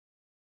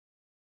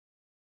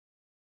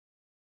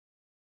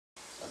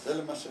זה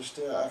למעשה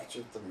שתי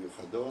האקציות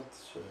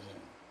המיוחדות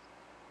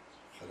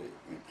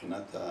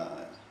מבחינת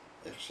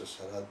איך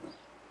ששרדנו.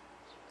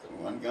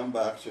 כמובן גם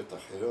באקציות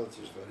אחרות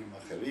יש דברים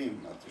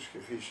אחרים, אל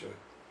תשכחי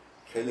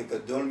שחלק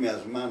גדול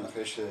מהזמן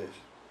אחרי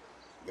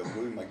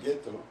שגמרו עם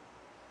הגטו,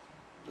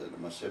 זה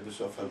למעשה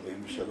בסוף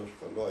 43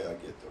 כבר לא היה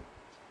גטו.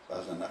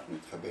 ואז אנחנו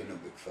התחבאנו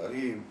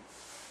בכפרים,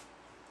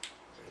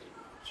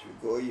 אצל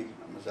גויים.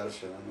 המזל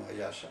שלנו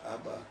היה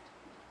שאבא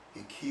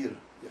הכיר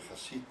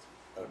יחסית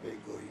הרבה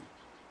גויים,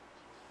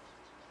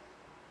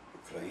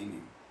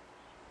 אוקראינים.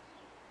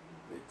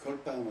 וכל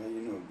פעם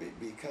היינו,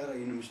 בעיקר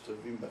היינו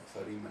מסתובבים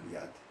בכפרים על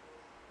יד.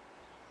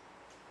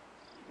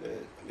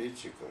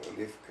 ליצ'יקו,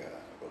 ליפקה,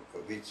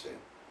 וולקוביצה,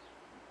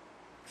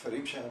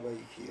 כפרים שאבא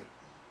הכיר.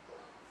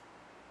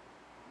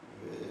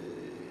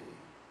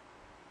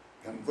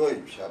 וגם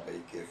גויים שאבא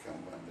הכיר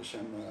כמובן,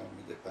 ושם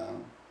מדי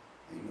פעם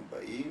היינו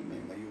באים,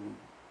 הם היו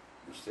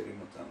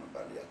מסתירים אותנו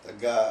בעליית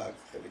הגג,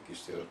 חלק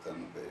הסתיר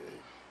אותנו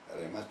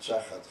בערימת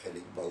שחת,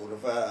 חלק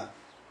בעורבה,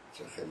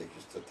 חלק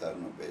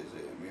הסתתרנו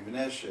באיזה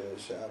מבנה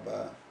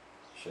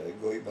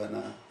שהגוי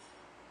בנה.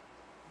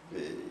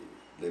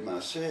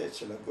 ולמעשה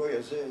אצל הגוי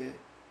הזה,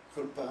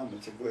 כל פעם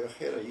אצל גוי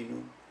אחר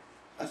היינו,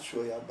 עד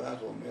שהוא היה בא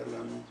ואומר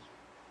לנו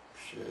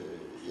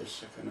שיש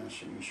סכנה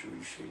שמישהו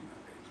ילשין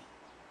עלינו.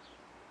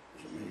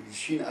 זאת אומרת,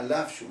 ילשין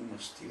עליו שהוא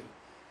מסתיר.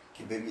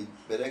 כי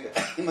ברגע,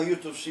 אם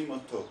היו תופסים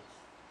אותו,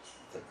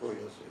 את הגוי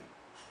הזה,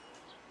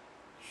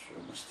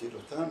 שהוא מסתיר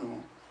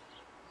אותנו,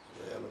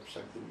 זה היה לו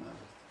פסק דין מוות.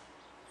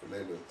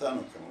 כולל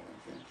אותנו כמובן,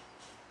 כן?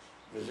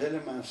 וזה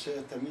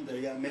למעשה תמיד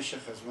היה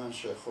משך הזמן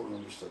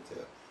שיכולנו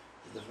להסתתר.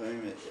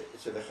 לפעמים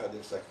אצל אחד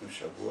החזקנו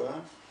שבוע,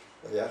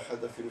 והיה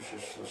אחד אפילו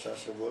ש3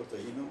 שבועות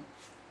היינו,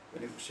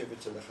 ואני חושב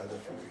אצל אחד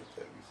אפילו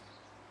יותר מזה.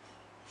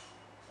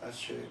 אז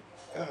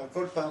שככה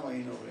כל פעם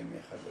היינו עוברים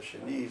מאחד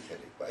לשני, חלק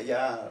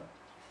ביער,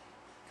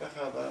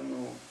 ככה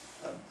עברנו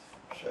עד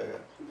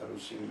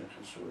שהרוסים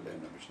נכנסו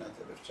אלינו בשנת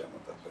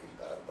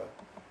 1944,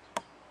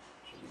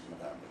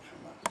 שנגמרה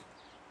המלחמה.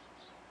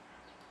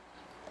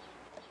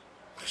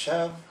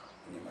 עכשיו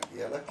אני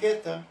מגיע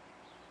לקטע,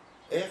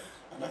 איך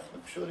אנחנו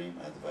קשורים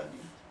עד ואני.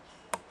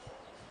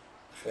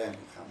 אחרי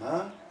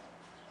המלחמה,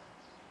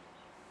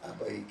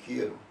 אבא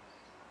הכיר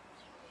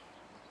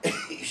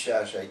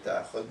אישה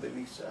שהייתה אחות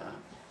במקצועה,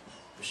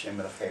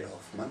 בשם רחל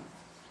הופמן,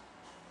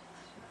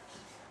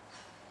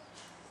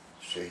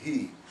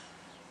 שהיא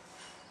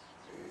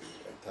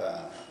לא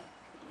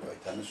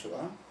הייתה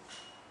נשואה,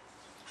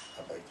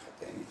 אבא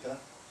התחתן איתה,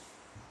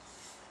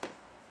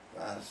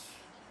 ואז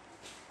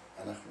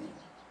אנחנו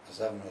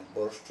עזבנו את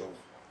בורשצ'וב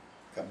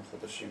כמה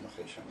חודשים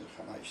אחרי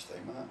שהמלחמה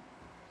הסתיימה,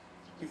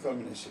 מכל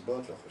מיני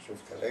סיבות, לא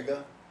חשוב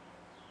כרגע.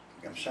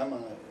 גם שם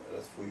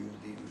רדפו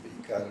יהודים,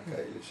 בעיקר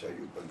כאלה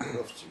שהיו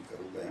בנדרובצים,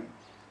 קראו להם,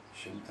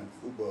 שהם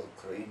תמכו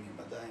באוקראינים,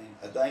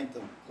 עדיין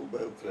תמכו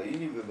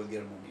באוקראינים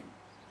ובגרמנים.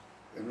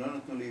 והם לא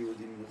נתנו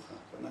ליהודים מנוחה.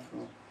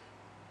 ואנחנו,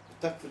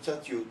 אותה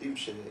קבוצת יהודים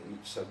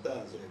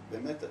ששרדה, זה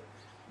באמת,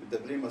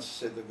 מדברים על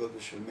סדר גודל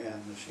של 100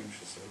 אנשים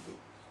ששרדו,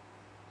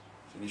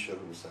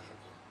 שנשארו בסך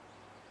הכל.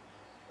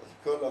 אז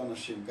כל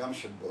האנשים, גם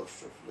של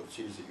בורשצ'וב,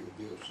 להוציא איזה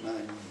יהודי או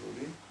שניים, אמרו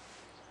לי,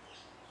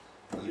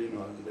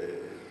 עלינו על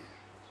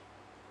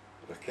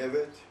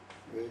רכבת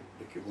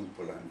ולכיוון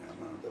פולניה.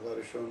 אמרנו, דבר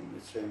ראשון,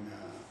 נצא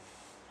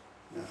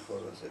מהחור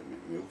הזה,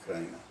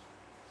 מאוקראינה.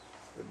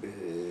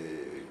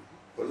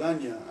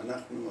 ובפולניה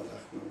אנחנו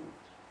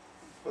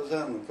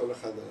חזרנו, כל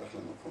אחד הלך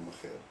למקום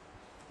אחר.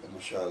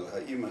 למשל,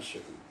 האימא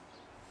של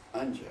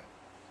אנג'ה,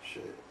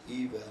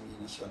 שהיא ואני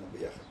נסענו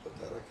ביחד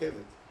באותה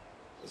רכבת,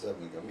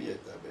 עזבנו, גם היא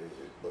הייתה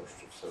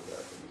בבורשצ'וב, שרדה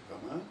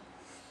במלחמה,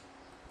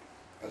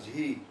 אז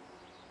היא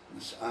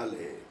נסעה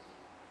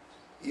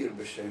לעיר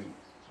בשם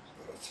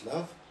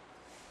ברצלב,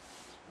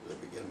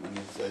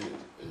 ובגרמנית זה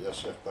היה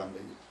שייך פעם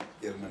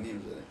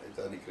לגרמנים, זה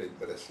הייתה נקראת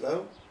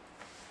ברסלב,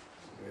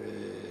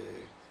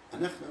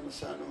 ואנחנו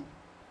נסענו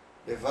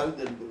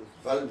לוולדנבורג,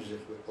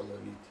 ולבז'ך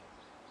בפולנית,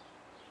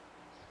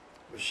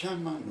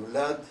 ושם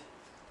נולד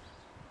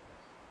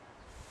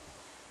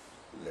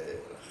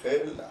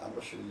לרחל,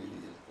 לאבא שלי,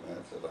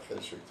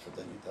 לרחל שהוא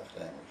התחתן איתה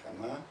אחרי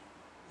המלחמה,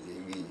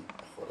 לאמי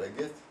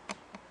החורגת,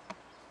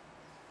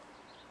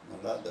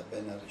 נולד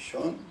הבן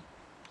הראשון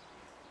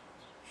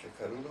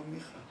שקראו לו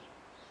מיכה.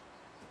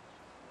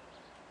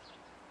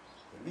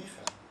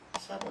 ומיכה,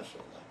 סבא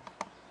שלה,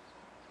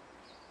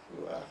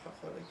 הוא האח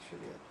החורג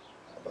שלי,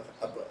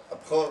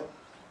 הבכור.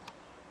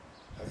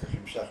 אחר כך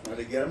המשכנו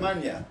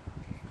לגרמניה,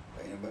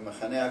 היינו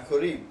במחנה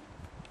הקוראים,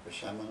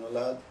 ושם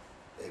נולד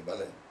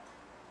בלן.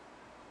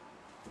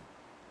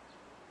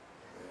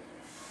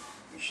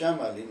 משם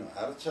עלינו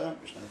ארצה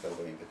בשנת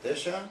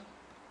 49,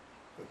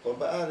 ופה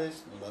בארץ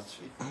נולד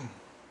צבי.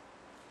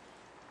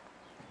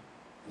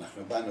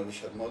 אנחנו באנו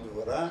לשדמות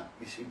דבורה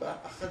מסיבה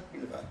אחת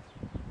בלבד.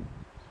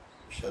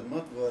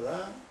 בשדמות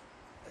דבורה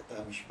הייתה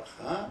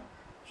המשפחה,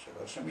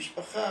 שראש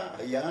המשפחה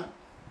היה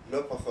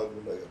לא פחות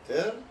ולא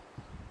יותר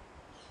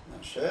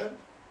מאשר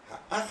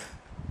האח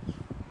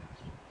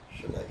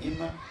של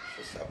האימא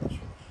של סבא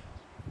שלך,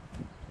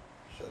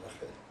 של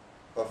רחל,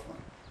 הופמן.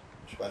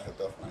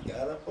 משפחת הופמן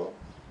גרה פה,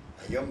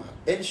 היום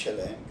הבן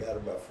שלהם גר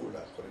בעפולה,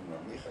 קוראים לו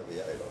מיכה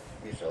ויעל,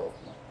 מיכה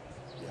הופמן,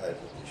 יעל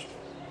זאת אשתו.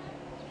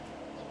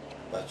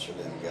 הבת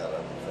שלהם גרה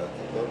בכפר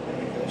תבור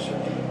במקרה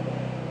שלי.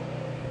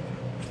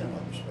 יש לנו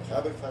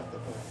משפחה בכפר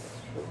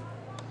תבור.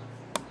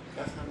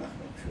 ככה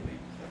אנחנו קשורים.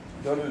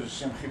 דולו זה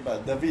שם חיבה,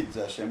 דוד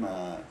זה השם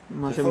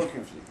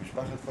פולקנפליק,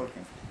 משפחת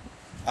פולקנפליק.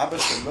 אבא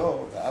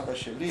שלו ואבא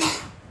שלי,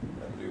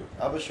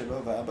 אבא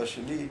שלו ואבא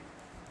שלי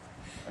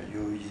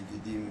היו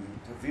ידידים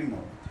טובים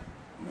מאוד,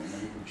 הם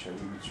היו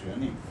בקשרים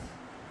מצוינים.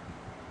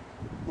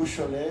 הוא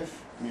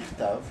שולף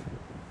מכתב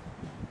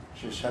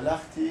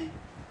ששלחתי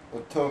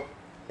אותו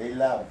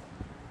אליו,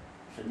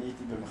 כשאני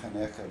הייתי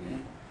במחנה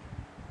הקרים,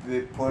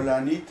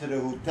 בפולנית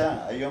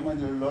רהוטה, היום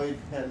אני לא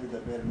יודע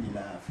לדבר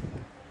מילה אפילו.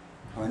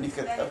 אבל אני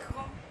כתב,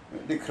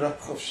 לקרוא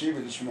חופשי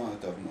ולשמוע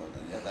טוב מאוד,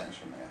 אני עדיין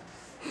שומע.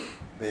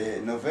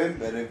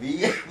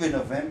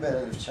 בנובמבר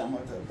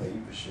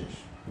 1946,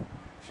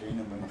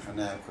 כשהיינו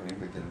במחנה הקרים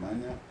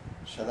בגרמניה,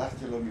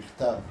 שלחתי לו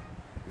מכתב.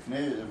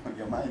 לפני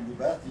יומיים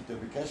דיברתי איתו,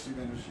 ביקשתי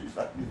ממנו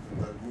שישלח לי את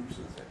התרגום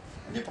של זה.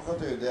 אני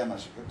פחות לא יודע מה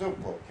שכתוב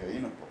פה, כי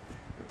היינו פה.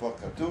 ופה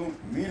כתוב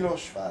מילו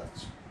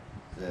שוורץ.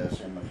 זה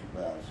השם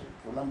החיבה,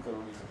 שכולם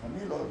קראו לי ככה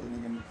מילו, אז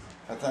אני גם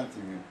חתנתי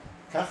ממנו.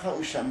 ככה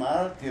הוא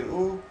שמר,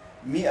 תראו,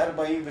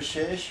 מ-46,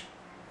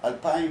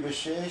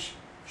 2006,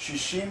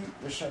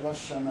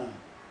 63 שנה.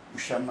 הוא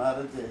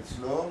שמר את זה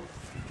אצלו,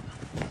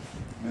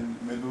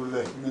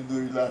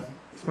 מדוילן.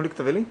 שמוליק,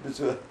 תביא לי?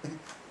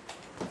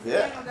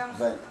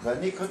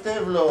 ואני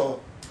כותב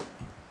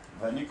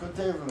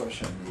לו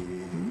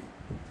שאני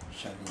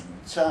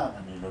נמצא,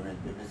 אני לומד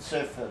בבית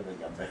ספר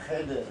וגם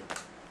בחדר.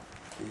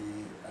 כי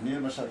אני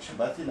למשל,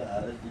 כשבאתי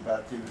לארץ,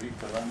 דיברתי עברית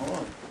טובה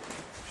מאוד.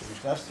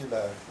 כשנכנסתי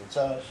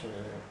לקבוצה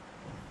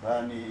שבה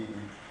אני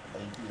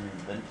הייתי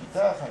בן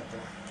כיתה אחר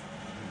כך,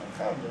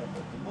 במרחב,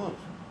 בקיבוץ,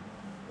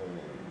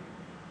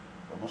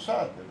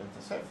 במוסד, בבית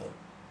הספר.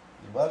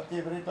 דיברתי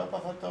עברית לא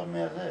פחות טוב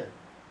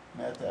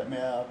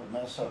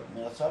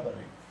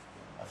מהצברים.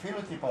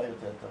 אפילו טיפה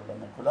יותר טוב,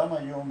 למה כולם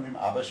היו אומרים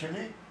אבא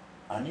שלי,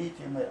 אני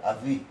הייתי אומר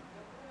אבי.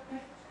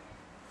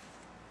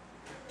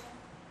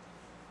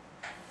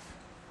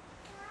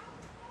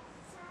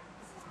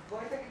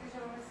 בואי תגידי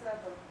שלום לסבא.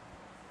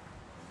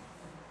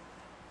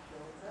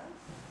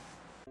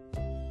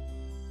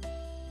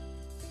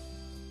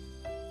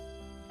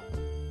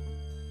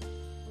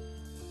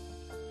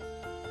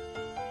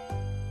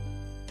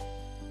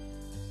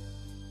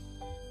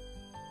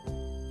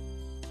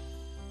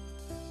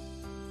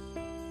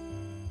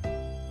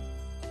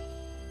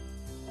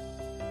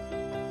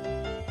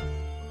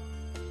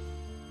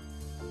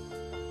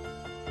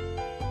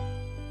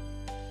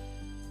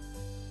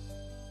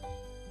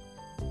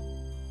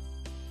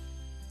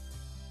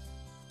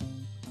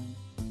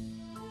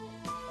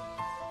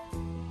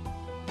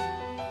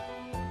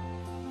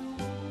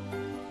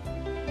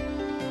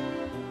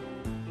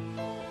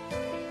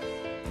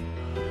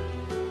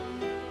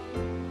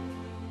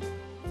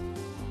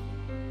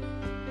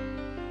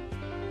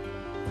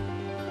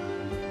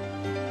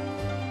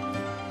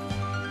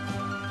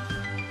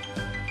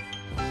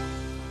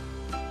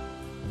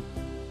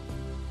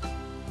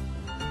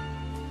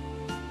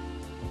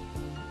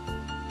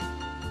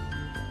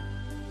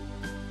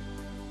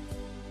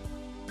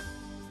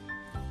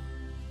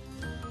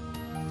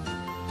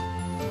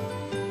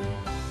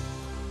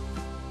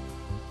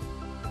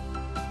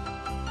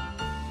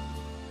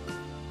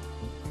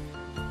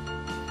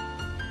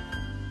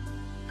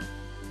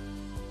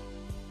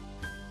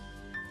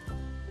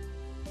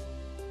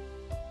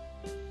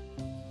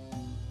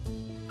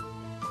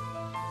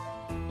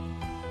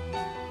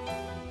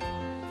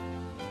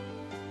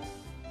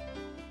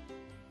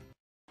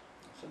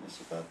 אני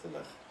סיפרתי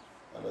לך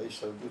על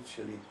ההשרדות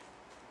שלי,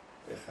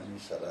 איך אני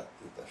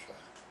שרדתי את השואה.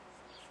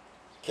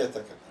 קטע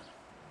קטן.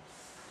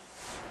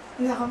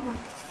 תודה רבה.